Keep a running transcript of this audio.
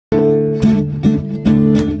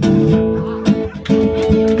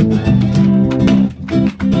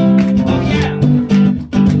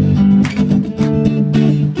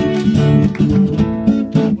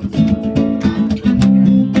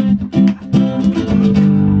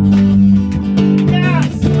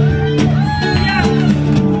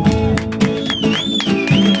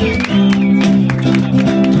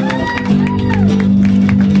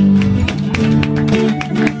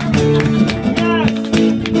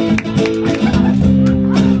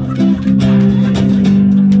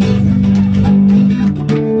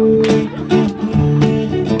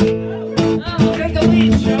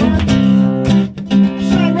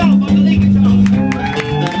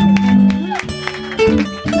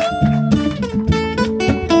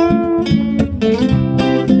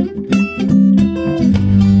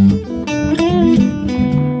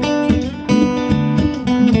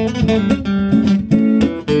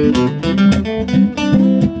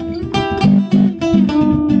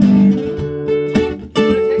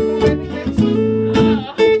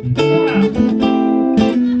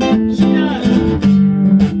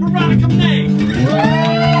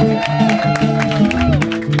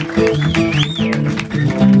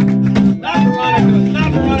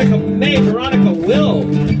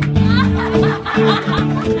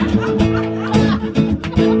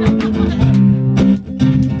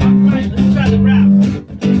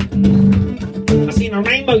a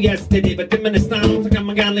rainbow yesterday, but 10 minutes down, I got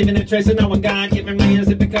my God leaving a trace, and now a God giving me. Is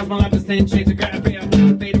it because my life is 10 shades of gravity? I'm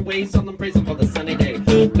gonna fade away, so I'm praising for the sunny day.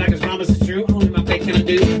 Black as promise is true, only my faith can I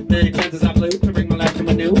do. Many chances I blew to bring my life to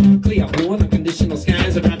a new clear blue and unconditional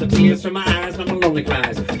skies around the tears from my eyes, now my lonely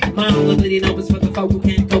cries. My only bleeding opens for the folk who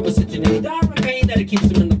can't cope with such a need. Dark pain that it keeps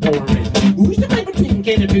them in the pouring rain. Who's to blame between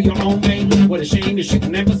can do your own pain? What a shame you should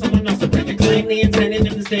never someone else to break a claim. The intent and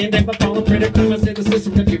understand that by falling prey criminals in the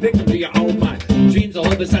system that you're victim to your own mind. Dreams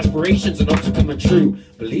all of its aspirations and hopes are coming true.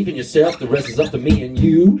 Believe in yourself, the rest is up to me and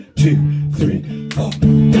you. 2, 3, 4.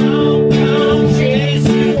 Don't chase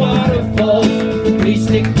the waterfalls. Please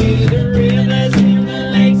stick to the rivers and the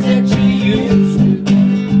lakes that you used to.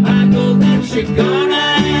 I know that you're gonna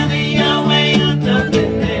have it your way or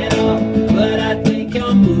nothing at all, but I think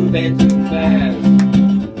you're moving too fast.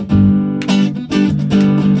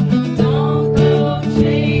 Don't go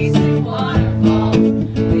chasing waterfalls.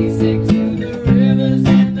 Please stick to the rivers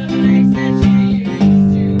and the lakes that you used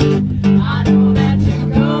to. I know that you're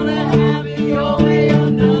gonna have it your way or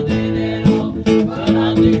nothing at all, but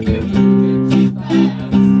I think you're moving too fast.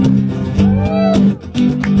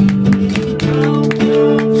 Don't go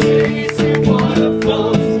chasing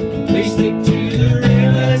waterfalls. Please stick to the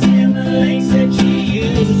rivers and the lakes that you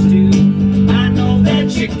used to. I know that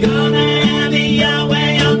you're gonna have it your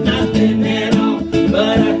way or nothing at all,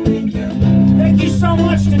 but I think you're... Thank you so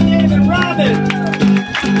much to Dave and Robin.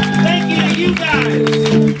 Thank you to you guys.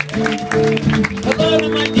 Hello to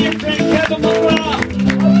my dear friend Kevin McGraw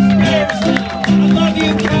upstairs now. I love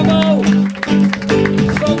you, Kevo,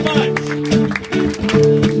 so much.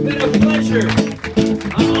 It's been a pleasure.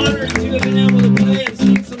 I'm honored to have been able to play and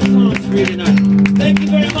sing some songs for you tonight. Thank you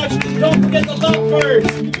very much. Don't forget the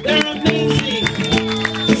Lovebirds. They're amazing.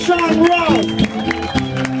 Shawn Rohlf.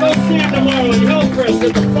 Go see him tomorrow in Hillcrest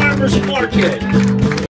at the Farmers Market.